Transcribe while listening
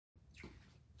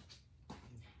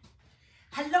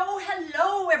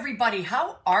Hello, everybody.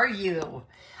 How are you?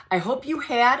 I hope you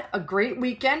had a great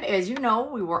weekend. As you know,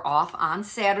 we were off on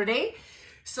Saturday,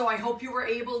 so I hope you were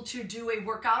able to do a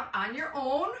workout on your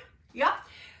own. Yep.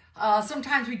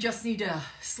 Sometimes we just need to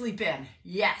sleep in.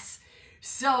 Yes.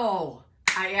 So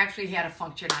I actually had a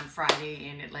function on Friday,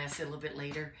 and it lasted a little bit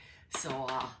later, so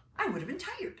I would have been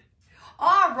tired.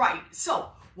 All right. So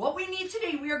what we need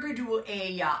today, we are going to do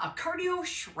a cardio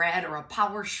shred or a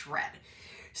power shred.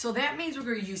 So that means we're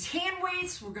going to use hand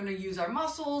weights, we're going to use our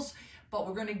muscles, but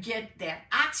we're going to get that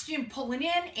oxygen pulling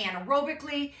in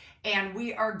anaerobically, and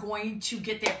we are going to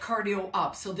get that cardio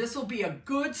up. So this will be a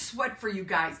good sweat for you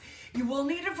guys. You will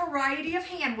need a variety of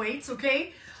hand weights,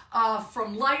 okay?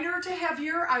 From lighter to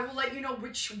heavier, I will let you know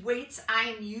which weights I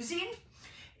am using,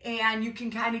 and you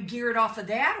can kind of gear it off of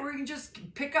that, or you can just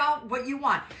pick out what you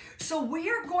want. So we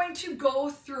are going to go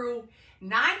through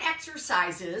 9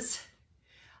 exercises.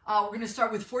 We're going to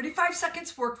start with 45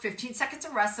 seconds work, 15 seconds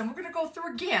of rest, and we're going to go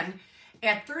through again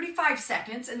at 35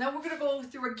 seconds, and then we're going to go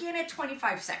through again at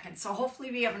 25 seconds. So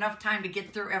hopefully we have enough time to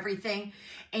get through everything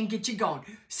and get you going.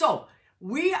 So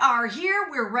we are here.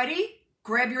 We're ready.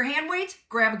 Grab your hand weights,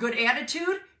 grab a good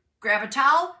attitude, grab a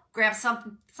towel, grab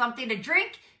something to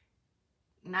drink.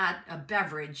 Not a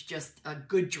beverage, just a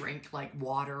good drink like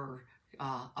water or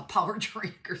a power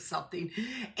drink or something.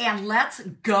 And let's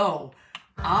go.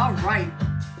 All right,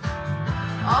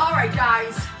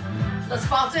 guys, let's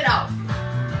bounce it out.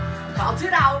 Bounce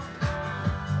it out.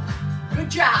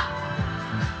 Good job.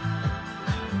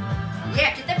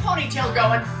 Yeah, get that ponytail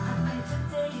going.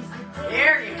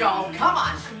 There you go. Come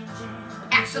on.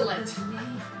 Excellent.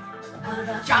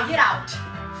 Jog it out.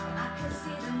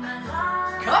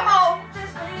 Come on.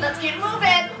 Let's get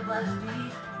moving.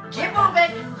 Get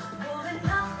moving.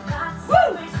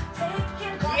 Woo.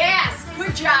 Yes,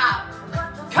 good job.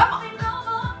 Come on.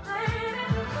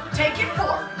 Take it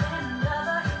 4,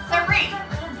 3,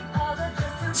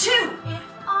 2, 1,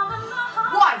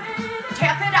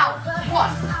 tap it out.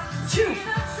 1, 2,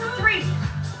 3,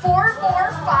 4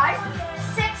 more, 5,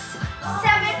 6,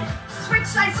 7, switch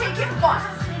sides, take it 1,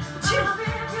 2,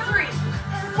 3,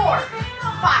 4,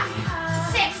 5,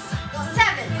 6,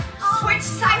 7, switch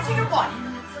sides, take it 1,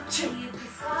 2,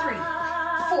 3,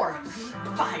 4,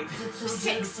 5,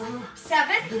 6,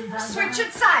 7, switch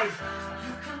it side.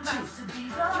 2,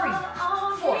 3,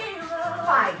 4,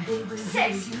 5,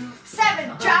 6,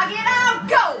 7, jog it out,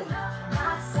 go!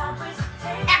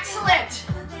 Excellent!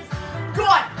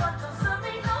 Good!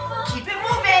 Keep it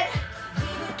moving!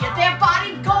 Get that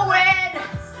body going!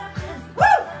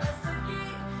 Woo!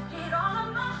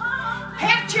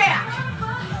 Half jack!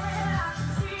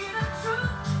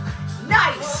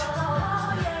 Nice!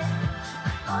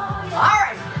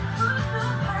 Alright!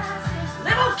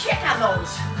 Little kick on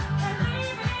those!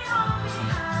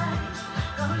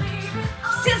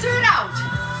 Scissor it out.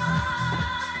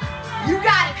 You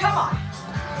got it. Come on.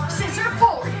 Scissor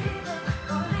forward.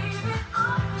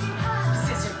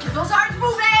 Scissor. Get those arms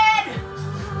moving.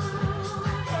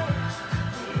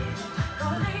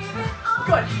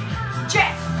 Good.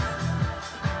 Jack.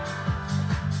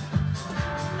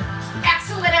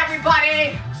 Excellent,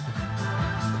 everybody.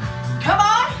 Come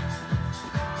on.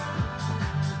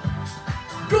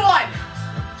 Good.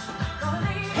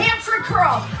 Hamstring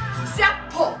curl. Step,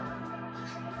 pull.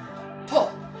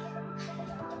 Pull.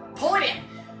 Pull it in.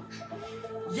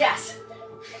 Yes.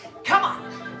 Come on.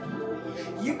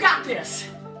 You got this.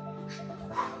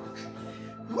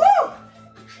 Woo!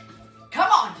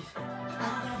 Come on.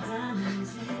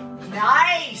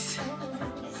 Nice.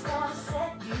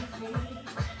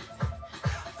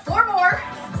 4 more.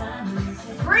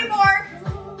 3 more.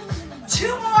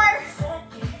 2 more.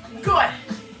 Good.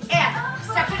 And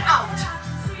step it out.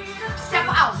 Step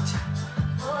out.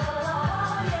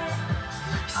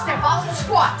 Step out and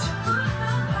squat.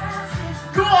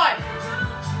 Good.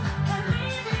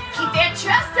 Keep that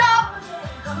chest up.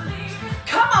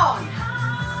 Come on.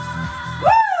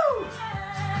 Woo!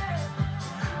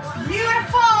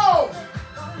 Beautiful.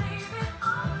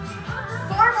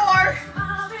 4 more.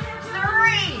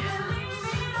 3,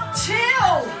 2,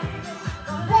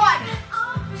 1.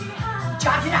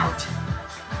 Jog it out.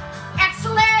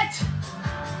 Excellent.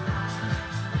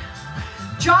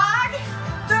 Jog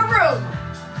the room.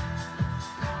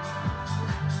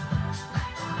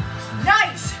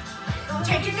 Nice.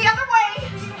 Take it the other way.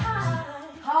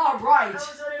 All right.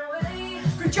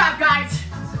 Good job, guys.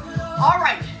 All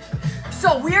right.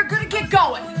 So we are going to get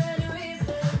going.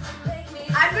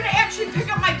 I'm going to actually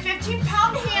pick up my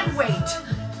 15-pound hand weight.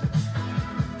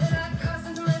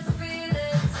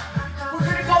 We're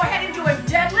going to go ahead and do a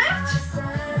deadlift.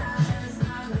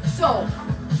 So,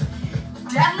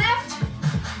 deadlift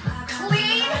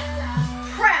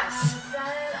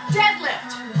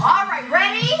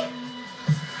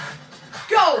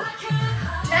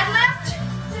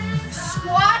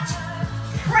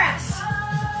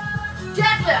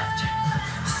deadlift,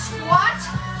 squat,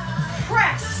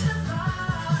 press.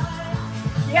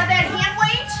 Yeah, that hand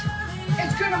weight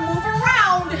is gonna move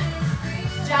around,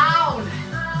 down,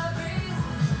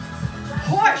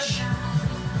 push.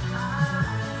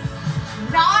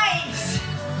 Nice.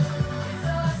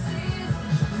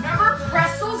 Remember,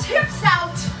 press those hips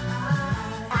out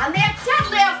on that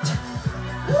deadlift.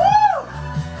 Woo!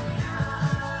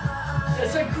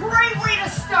 It's a great way to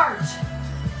start.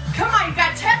 Come on, you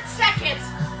got 10 seconds.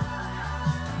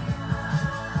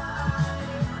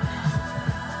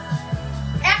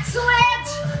 Excellent.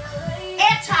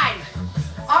 And time.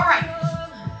 All right.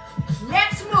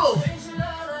 Next move.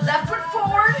 Left foot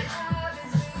forward.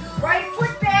 Right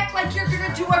foot back like you're going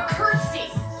to do a curtsy.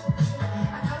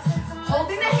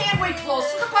 Holding the hand weight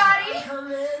close to the body.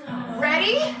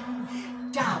 Ready?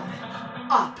 Down.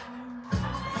 Up.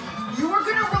 You are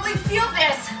going to really feel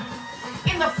this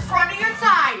in the front of your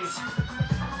thighs.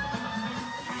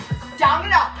 Down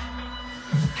and up.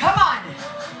 Come on.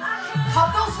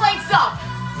 Pump those legs up.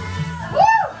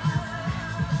 Woo!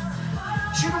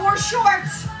 Should have wore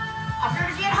shorts. I'm going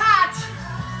to get hot.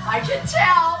 I can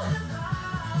tell.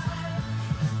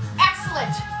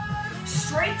 Excellent.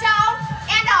 Straight down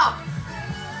and up.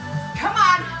 Come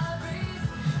on.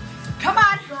 Come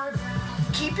on.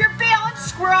 Keep your balance.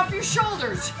 Square off your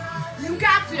shoulders. You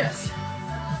got this.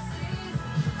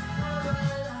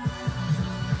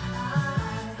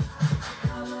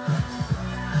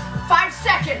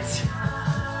 Seconds.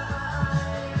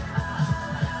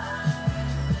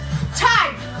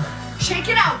 Time. Shake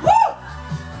it out. Woo!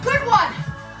 Good one.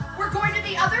 We're going to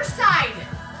the other side.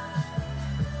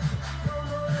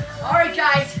 All right,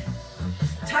 guys.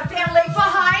 Tuck that leg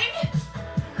behind.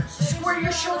 Square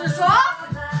your shoulders off.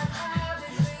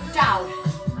 Down.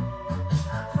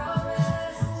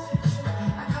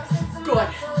 Good.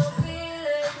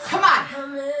 Come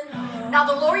on. Now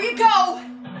the lower you go,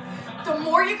 the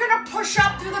more you're gonna push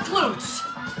up through the glutes.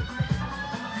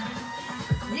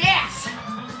 Yes.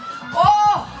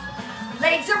 Oh,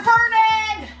 legs are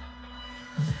burning.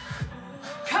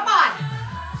 Come on.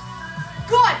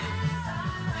 Good.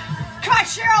 Come on,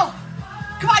 Cheryl.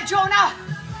 Come on, Jonah.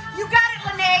 You got it,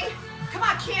 Lene. Come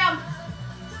on, Kim.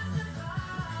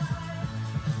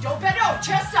 Don't bend over,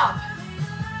 chest up.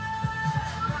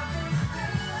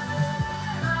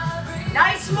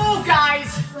 Nice move,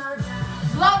 guys.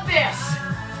 Love this.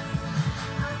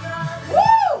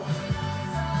 Woo!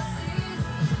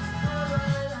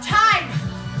 Time.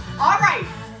 All right.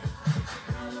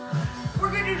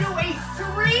 We're going to do a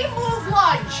 3-move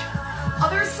lunge.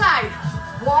 Other side.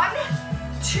 1,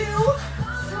 2,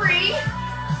 3,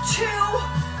 2,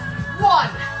 1.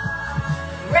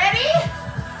 Ready?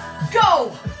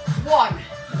 Go. 1,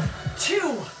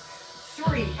 2,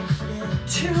 3,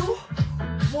 2,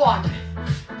 1,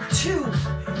 2,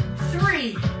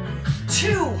 3,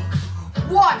 2,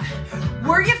 1.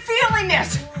 Where are you feeling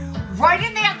this? Right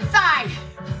in that thigh.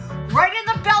 Right in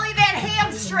the belly of that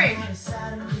hamstring.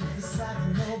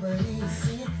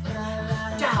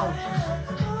 Down.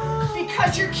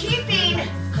 Because you're keeping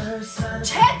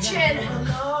tension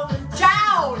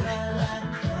down.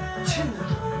 2,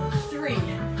 3,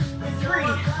 3,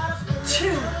 2,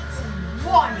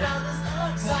 1.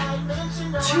 1,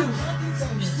 2,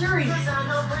 3,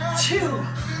 2,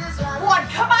 1.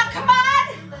 Come on, come on.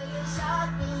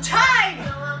 Time.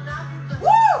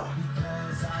 Woo!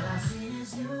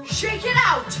 Shake it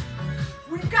out.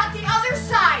 We've got the other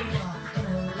side.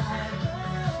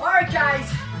 All right,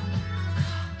 guys.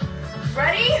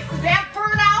 Ready for that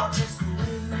burnout?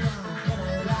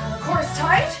 Core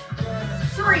tight.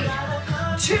 3,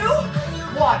 2,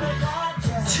 1.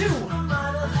 2,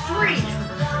 3,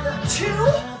 2,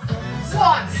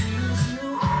 1.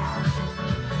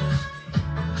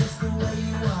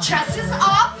 Chest is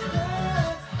up.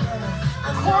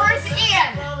 Core is in.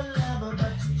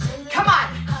 Come on.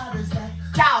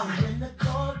 Down.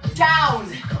 Down.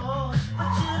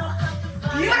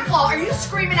 Beautiful. Are you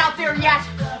screaming out there yet?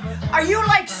 Are you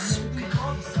like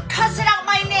cussing out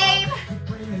my name?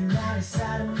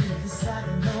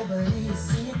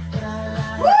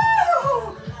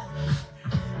 Woo!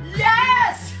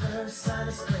 Yes!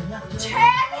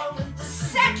 10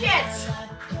 seconds.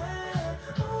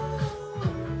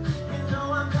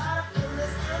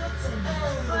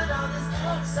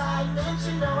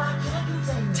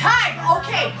 Time.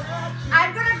 Okay.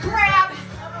 I'm going to grab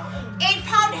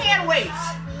 8-pound hand weights.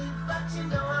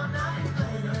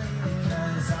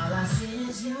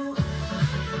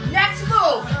 Next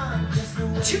move.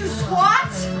 2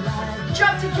 squats.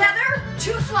 Jump together.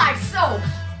 2 flies. So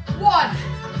 1,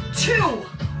 2.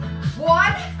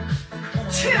 1,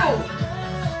 2.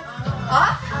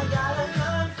 Up.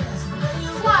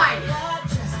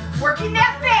 Working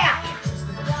that back.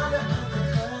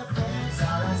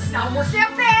 Now work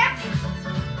that back.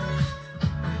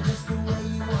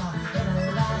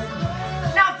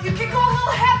 Now if you can go a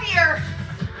little heavier,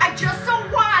 I just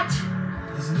don't want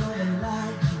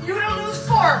you to lose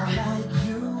form.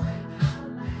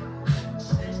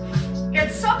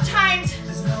 And sometimes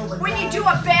when you do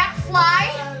a back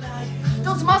fly,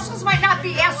 those muscles might not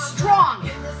be as strong.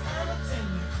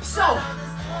 So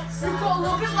you go a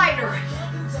little bit lighter.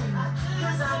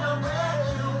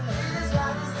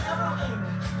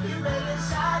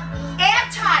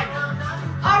 And time.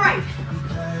 All right.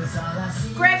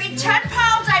 Grabbing 10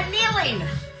 pounds, I'm kneeling.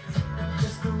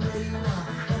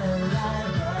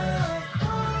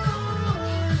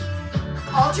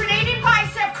 Alternating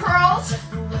bicep curls.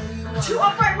 2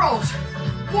 upright rows.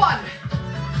 1,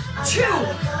 2,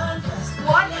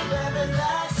 1.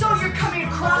 So you're coming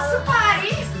across the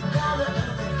body.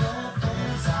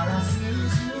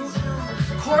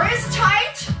 Core is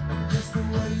tight.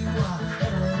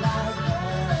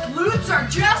 Glutes are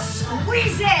just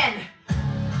squeezing.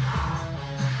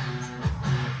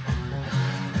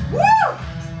 Woo!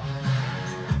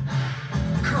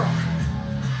 Curl.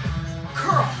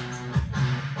 Curl.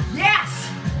 Yes.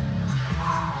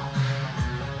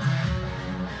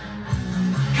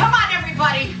 Come on,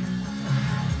 everybody.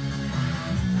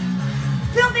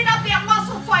 Building up that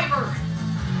muscle fiber.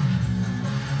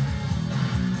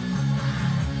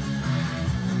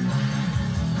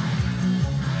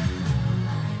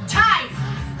 Time.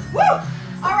 Woo!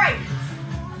 All right.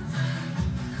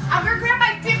 I'm going to grab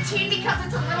my 15 because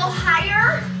it's a little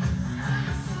higher.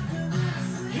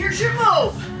 Here's your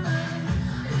move.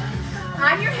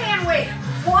 On your hand weight.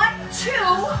 1,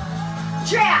 2,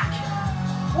 jack.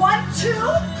 1,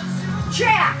 2,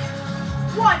 jack.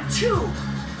 1, 2,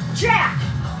 jack.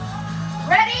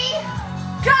 Ready?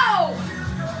 Go!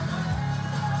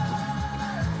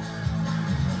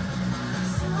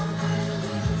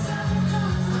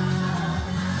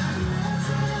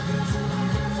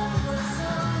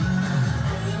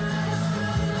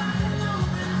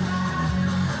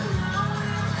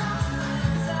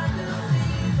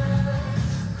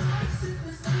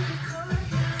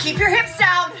 Keep your hips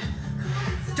down.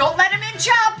 Don't let them inch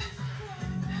up.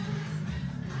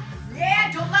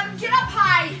 Yeah, don't let them get up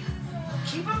high.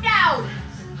 Keep them down.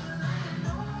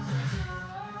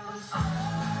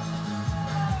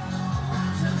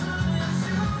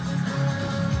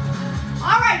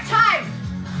 All right, time.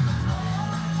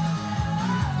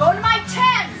 Go to my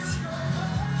 10s.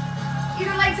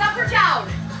 Either legs up or down.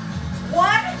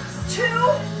 1,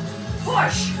 2,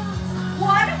 push.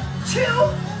 1,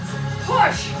 2,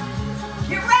 push.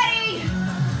 Get ready.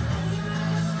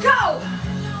 Go.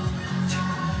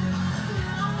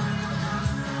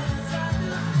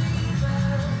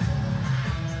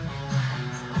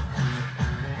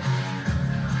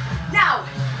 Now,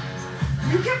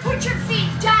 you can put your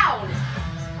feet down.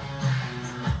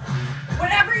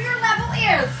 Whatever your level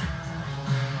is.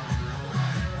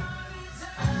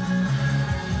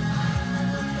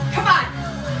 Come on.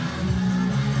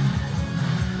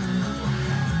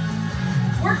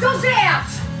 Work those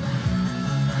abs.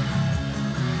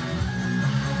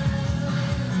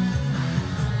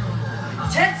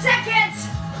 Seconds.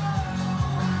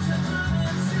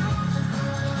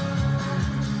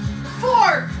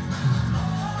 4.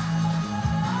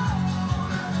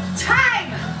 Time.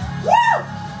 Woo!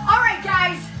 All right,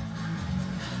 guys.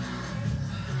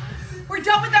 We're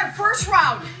done with our first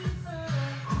round.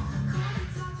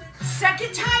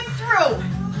 Second time through.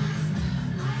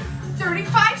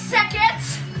 35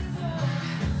 seconds.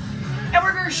 And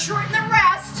we're going to shorten the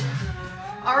rest.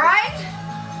 All right?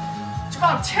 It's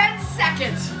about 10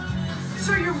 seconds.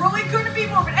 So you're really going to be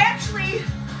moving. Actually,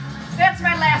 that's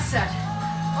my last set.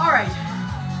 All right.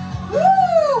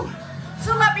 Woo!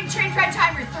 So let me change my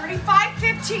timer.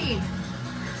 35:15.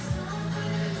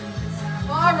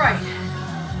 All right.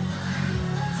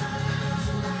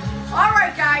 All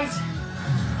right, guys.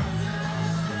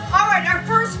 All right, our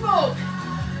first move.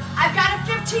 I've got a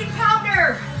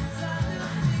 15-pounder.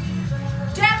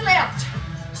 Deadlift.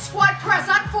 Squat press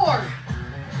on 4,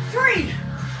 3,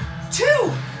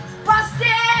 2, bust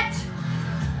it.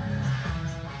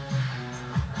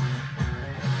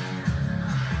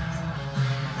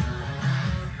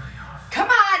 Come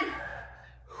on.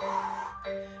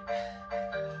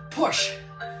 Push.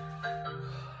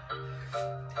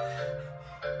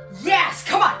 Yes,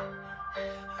 come on.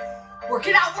 Work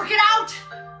it out, work it out.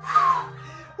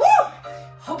 Woo!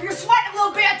 Hope you're sweating a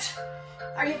little bit.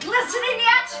 Are you glistening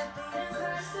yet?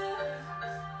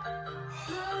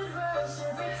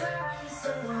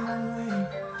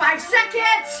 Five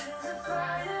seconds.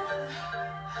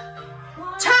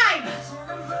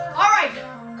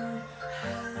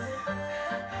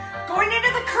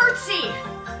 Let's see.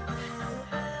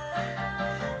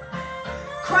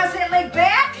 Cross that leg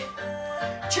back.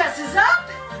 Chest is up.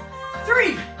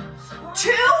 3,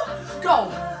 2,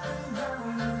 go.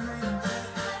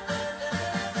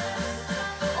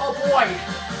 Oh boy.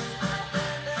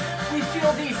 We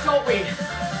feel these, don't we?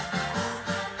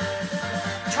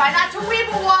 Try not to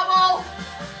weeble wobble.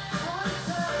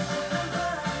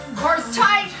 Core's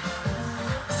tight.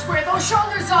 Square those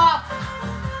shoulders off.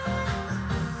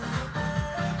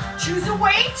 Choose a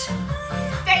weight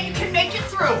that you can make it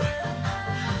through.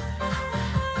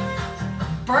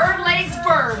 Burn, legs,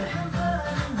 burn.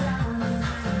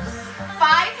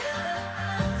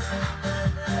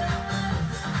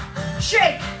 5.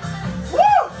 Shake. Woo!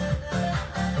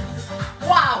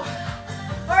 Wow.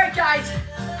 All right, guys.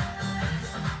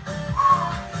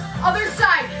 Other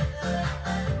side.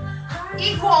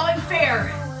 Equal and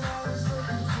fair.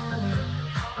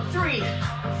 3,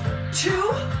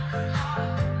 2.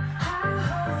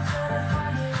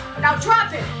 Now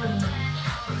drop it.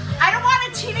 I don't want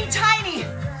it teeny tiny.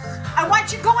 I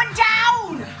want you going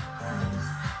down.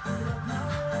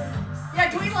 Yeah,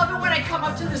 do we love it when I come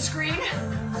up to the screen?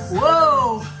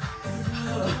 Whoa.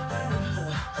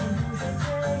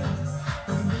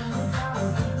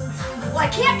 Well, I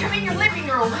can't come in your living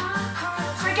room,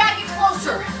 so I gotta get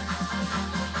closer.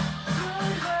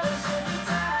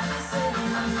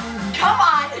 Come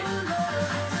on.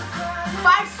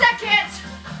 5 seconds.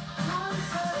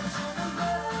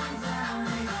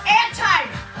 And time.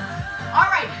 All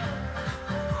right.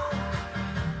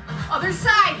 Other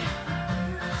side.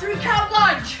 3 count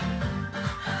lunge.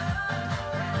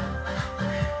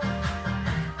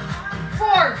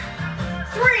 4,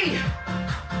 3,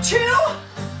 2,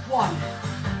 1,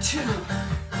 2,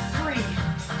 3,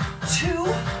 2,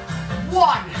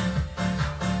 1.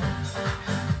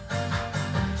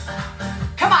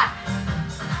 Come on.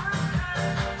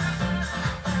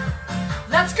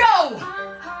 Let's go.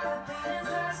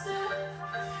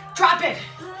 Drop it.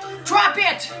 Drop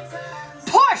it.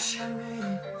 Push.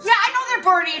 Yeah, I know they're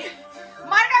burning.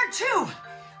 Mine are too.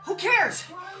 Who cares?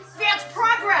 That's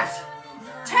progress.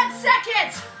 10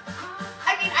 seconds.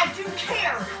 I mean, I do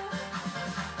care.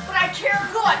 But I care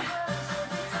good.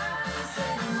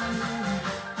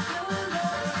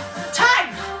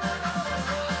 Time.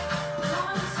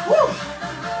 Woo.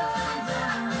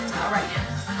 All right.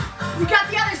 We got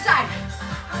the other side.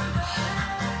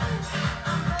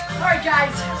 All right,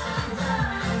 guys.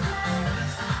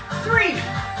 3,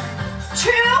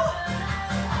 2.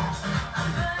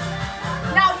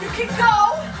 Now you can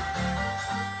go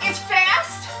as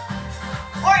fast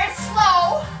or as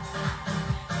slow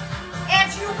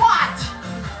as you want.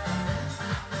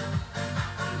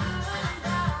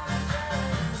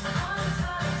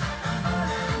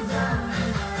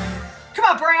 Come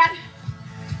on, Brad.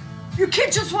 Your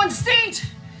kid just won state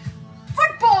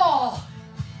football.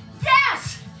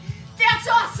 Yes, that's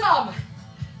awesome.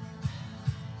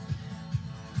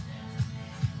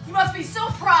 You must be so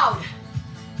proud.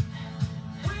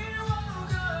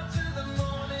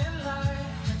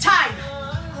 Time.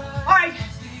 All right,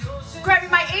 grabbing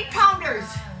my 8-pounders.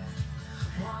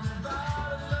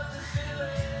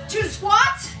 2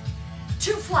 squats,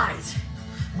 2 flies.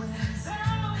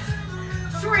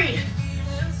 3,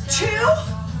 2,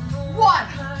 1.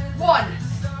 1,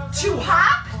 2,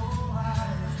 hop.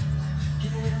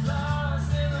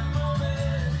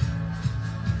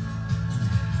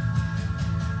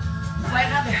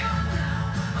 Flatten out there.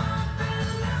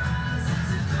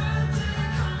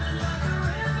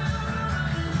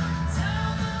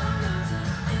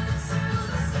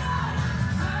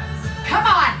 Come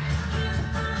on.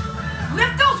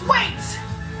 Lift those weights.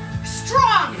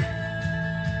 Strong.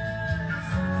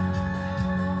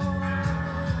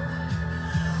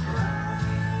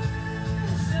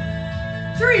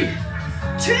 Three,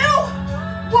 2,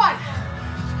 1.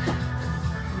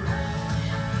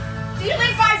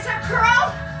 Feeling bicep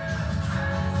curl.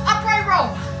 Upright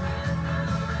row.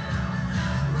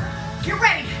 Get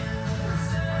ready.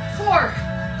 4,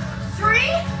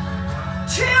 3,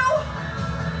 2.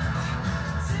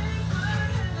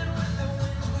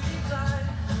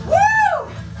 Woo!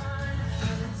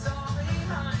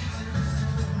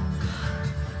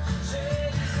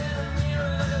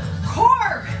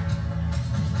 Core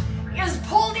is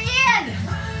pulled in.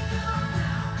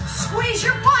 Squeeze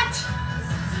your butt.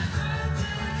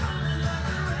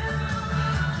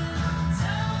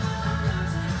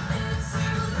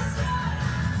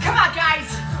 Come on, guys.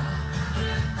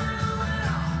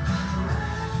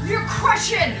 You're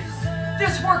crushing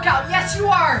this workout. Yes, you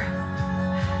are.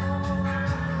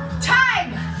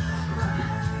 Time.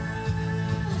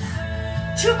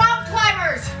 2 mountain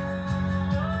climbers.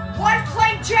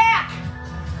 jumping jack.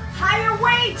 Higher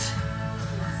weight.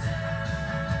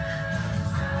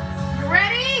 You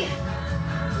ready?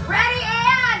 Ready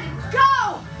and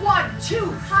go. 1,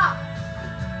 2, hop.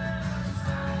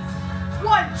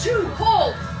 1, 2,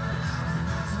 hold.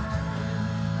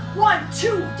 1,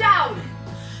 2, down.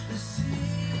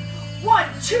 1,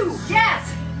 2,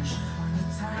 yes.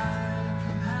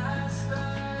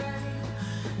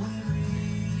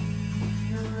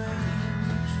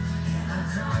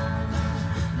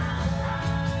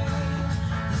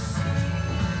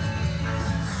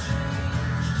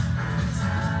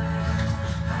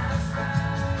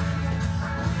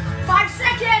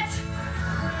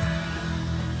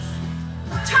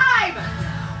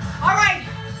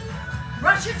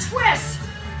 Russian twist.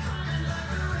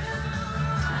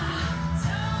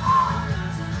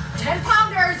 10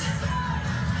 pounders.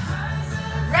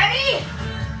 Ready?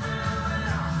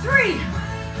 3,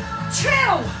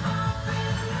 2.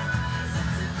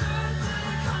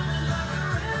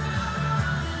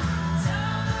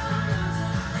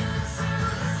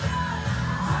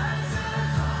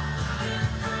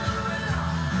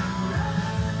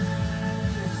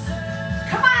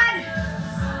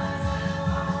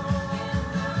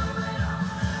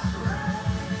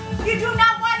 You do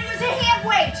not want to use a hand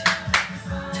weight.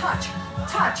 Touch,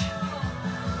 touch.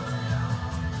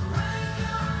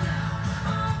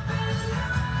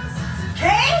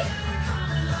 Okay?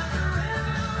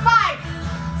 5,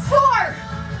 4,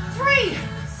 3,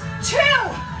 2,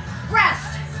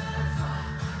 rest.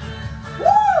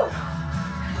 Woo!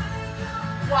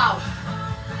 Wow.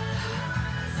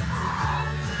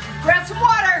 Grab some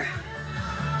water.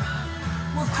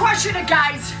 We're crushing it,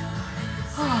 guys.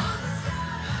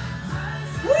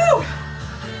 Woo!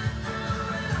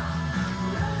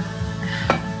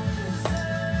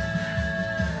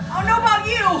 I don't know about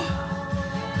you.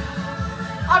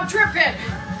 I'm dripping.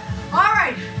 All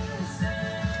right.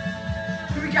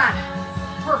 Here we got.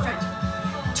 Perfect.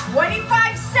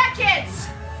 25 seconds.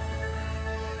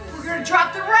 We're going to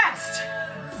drop the rest.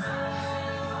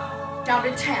 Down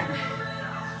to 10.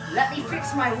 Let me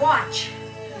fix my watch.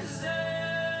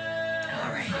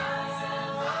 All right.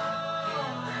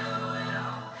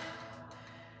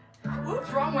 Oops,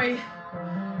 wrong way.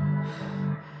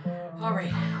 All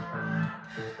right.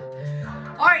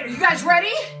 All right, are you guys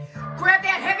ready? Grab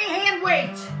that heavy hand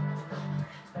weight.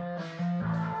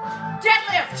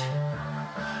 Deadlift.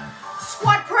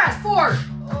 Squat press. 4,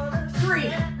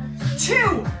 3,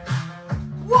 2,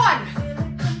 1.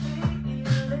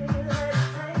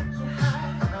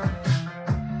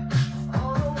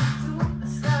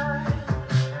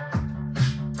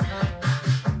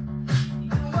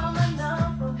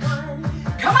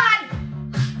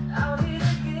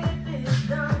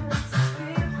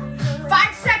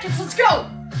 Let's go.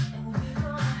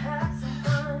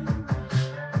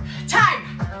 Time.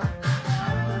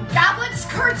 Goblets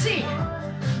curtsy.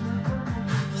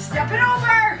 Step it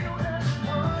over.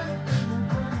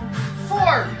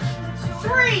 4,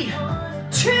 3,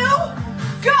 2,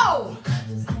 go.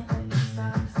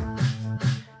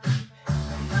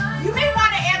 You may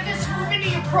want to add this move into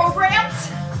your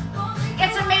programs.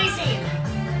 It's amazing.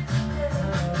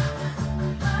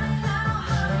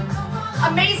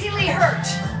 Amazingly hurt.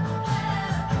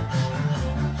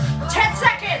 10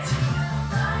 seconds.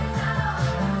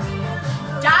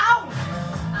 Down.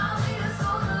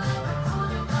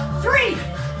 3,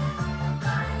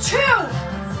 2,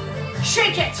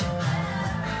 shake it.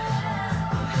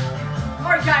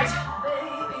 All right, guys.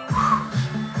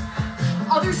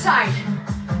 Other side.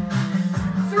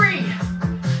 3,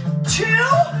 2.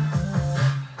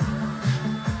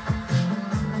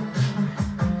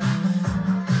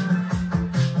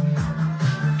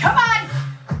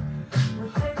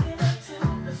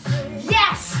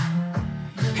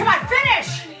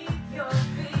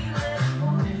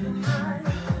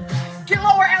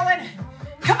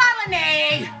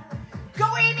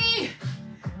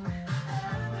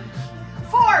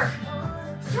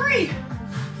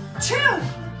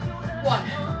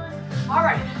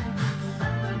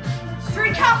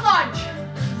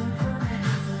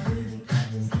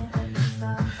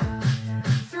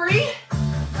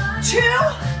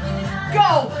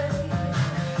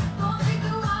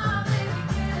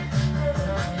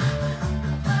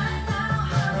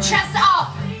 Chest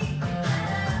up.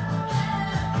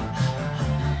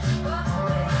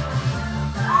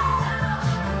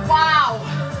 Wow.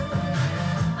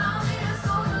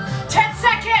 10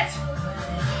 seconds.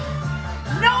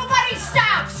 Nobody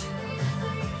stops.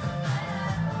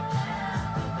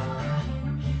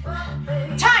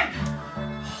 Time.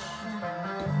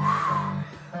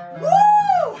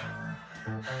 Woo!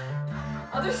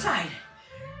 Other side.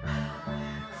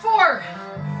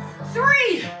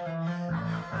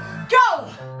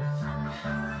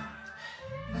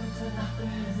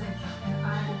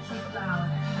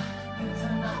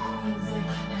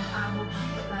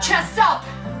 Chest up.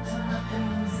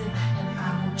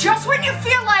 Just when you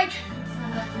feel like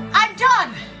I'm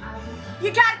done,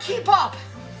 you gotta keep up.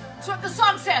 That's what the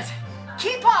song says.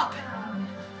 Keep up.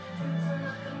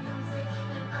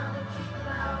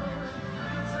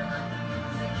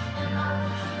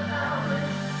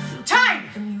 Time.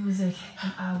 The music,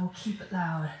 and I will keep it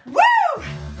loud. Woo!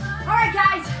 All right,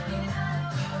 guys.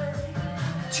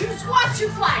 2 squats, 2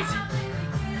 flies.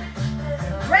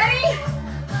 Ready?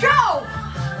 Go!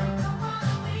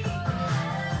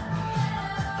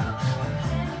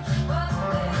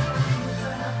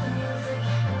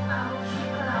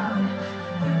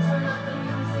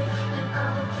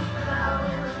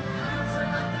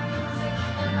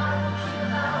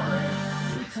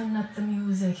 Turn up the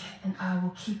music, and I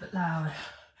will keep it loud.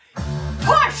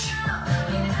 Push!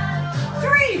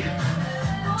 3,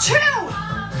 2,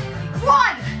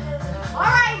 1. All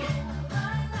right.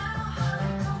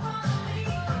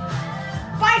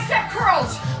 Bicep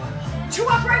curls. 2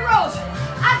 upright rows.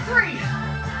 On 3,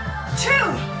 2.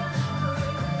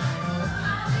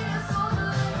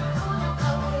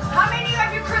 How many of you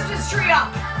have your Christmas tree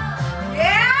up?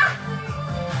 Yeah?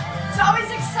 It's always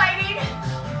exciting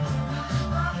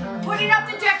putting up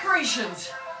the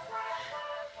decorations.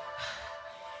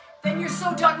 Then you're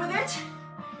so done with it,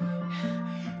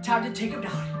 time to take them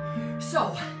down.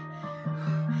 So,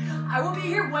 I will be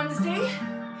here Wednesday,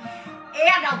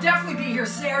 and I'll definitely be here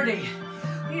Saturday.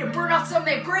 We need to burn off some of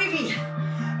that gravy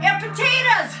and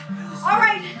potatoes. All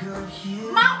right,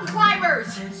 mountain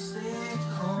climbers.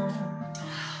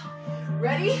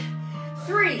 Ready?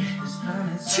 3,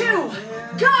 2,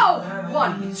 go.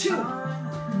 1, 2.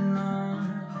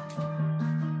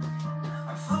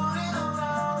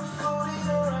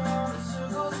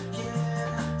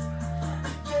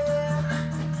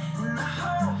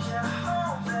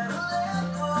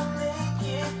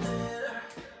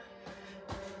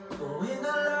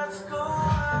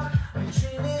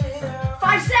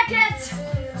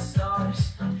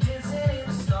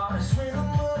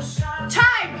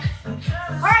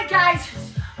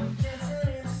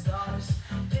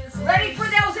 Ready for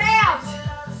those abs?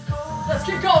 Let's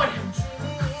get going.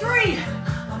 3,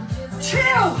 2,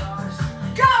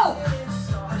 go!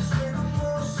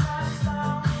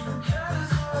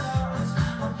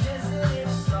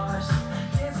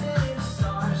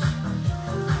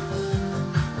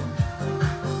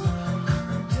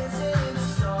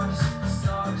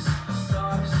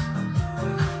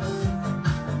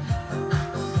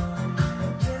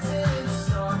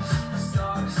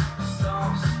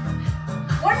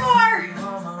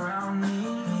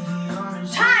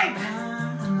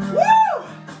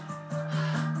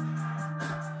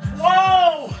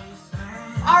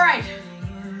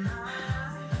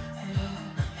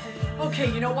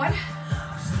 Okay, you know what?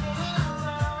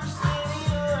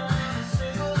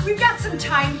 We've got some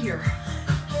time here.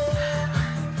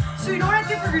 So you know what I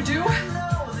think we're gonna do?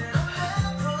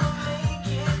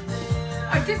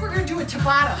 I think we're gonna do a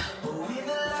Tabata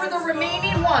for the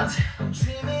remaining ones.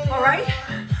 All right?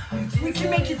 We can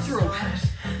make it through.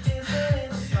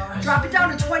 Drop it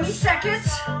down to 20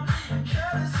 seconds.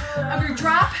 I'm gonna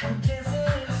drop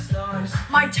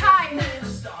my time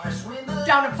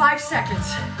down to 5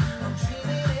 seconds.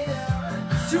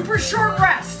 Super short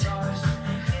rest.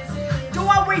 Don't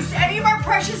want to waste any of our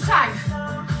precious time.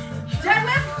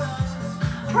 Deadlift,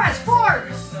 press 4,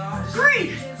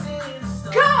 3,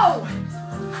 go!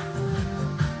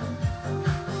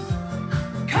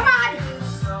 Come on!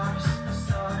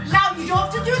 Now you don't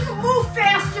have to do the move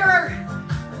faster.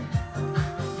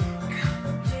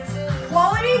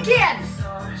 Quality again.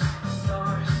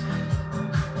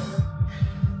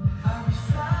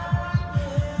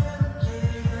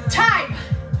 Time.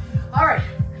 All right.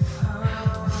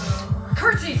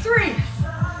 Curtsy, 3,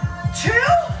 2,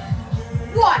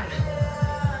 1.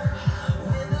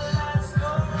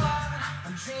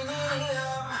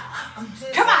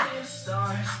 Come on.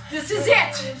 This is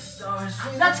it.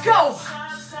 Let's go.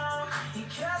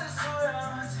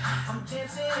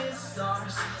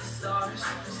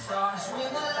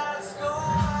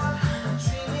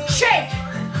 Shake.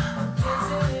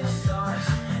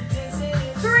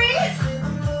 3,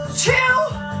 2,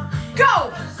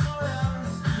 go.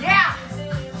 Yeah.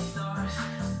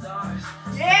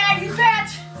 Yeah, you bet.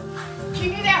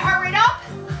 Keeping that heart rate up.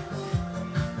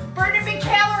 Burning big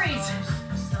calories.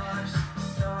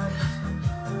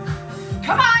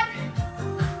 Come on.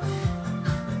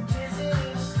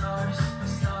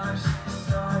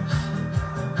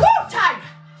 Woo, time.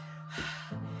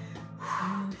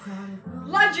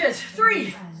 Lunges,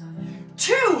 3,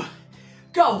 2,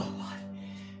 go.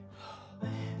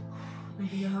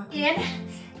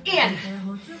 in.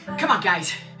 Come on,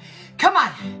 guys. Come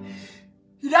on.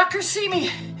 You're not gonna see me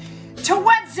till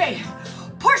Wednesday.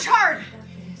 Push hard.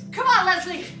 Come on,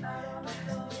 Leslie.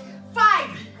 5,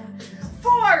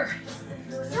 4,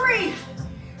 3,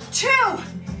 2.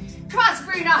 Come on,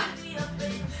 Sabrina.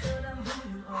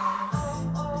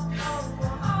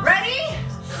 Ready?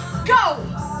 Go.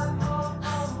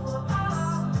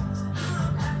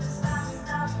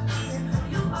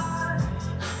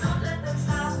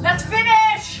 Let's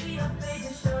finish.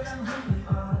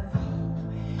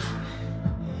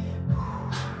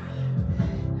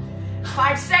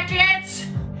 5 seconds.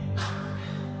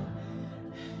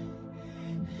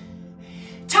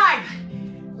 Time.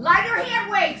 Lighter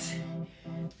hand weights.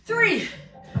 3,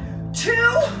 2,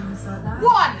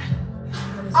 1.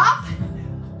 Up,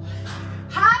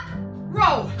 hop,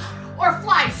 row, or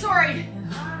fly, sorry.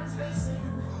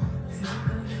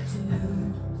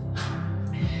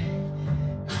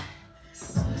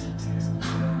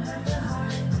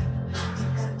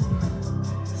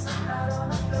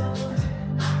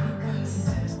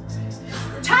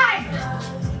 Time.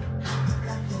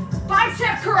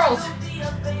 Bicep curls.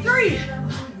 3,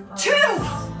 2.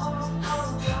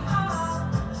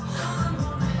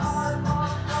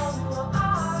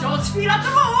 Don't speed up the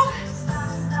move.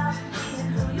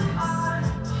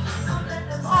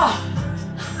 Oh.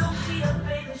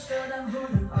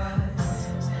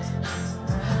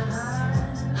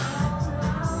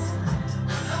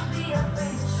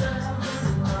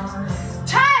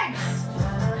 Time.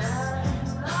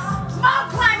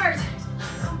 Mountain climbers.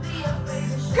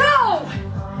 Go.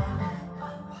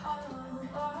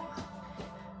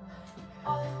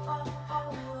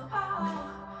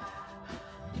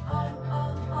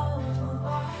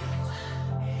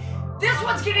 This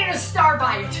one's getting a star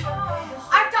bite.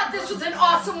 I thought this was an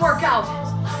awesome workout.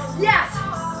 Yes.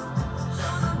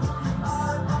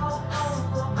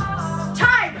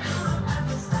 Time.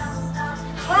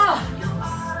 Oh.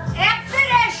 And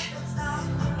finish.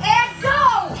 And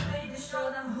go.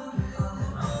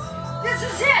 This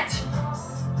is it.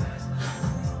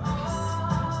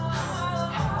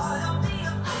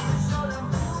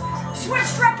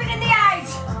 Switch dropping in the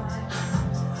eyes.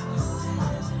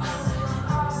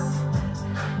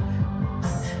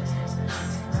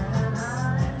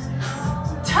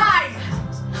 Time.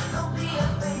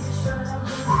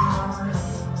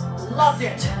 Loved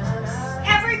it.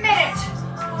 Every minute.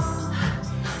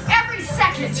 Every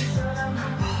second.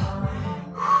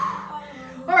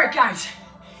 All right, guys.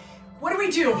 What do we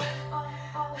do?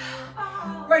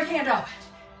 Right hand up.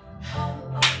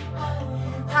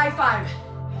 High five.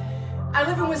 I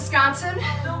live in Wisconsin,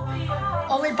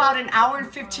 only about an hour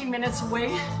and 15 minutes away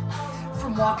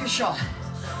from Waukesha,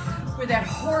 where that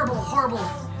horrible, horrible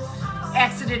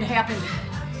accident happened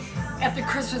at the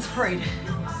Christmas parade.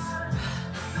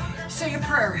 Say a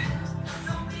prayer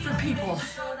for people,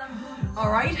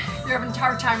 all right? They're having a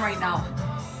hard time right now.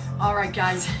 All right,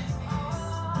 guys,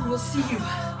 we will see you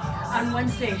on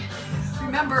Wednesday.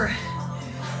 Remember,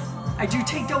 I do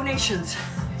take donations.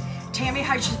 Tammy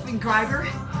Heischman-Greiber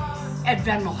at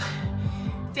Venmo.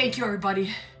 Thank you,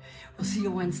 everybody. We'll see you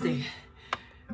Wednesday.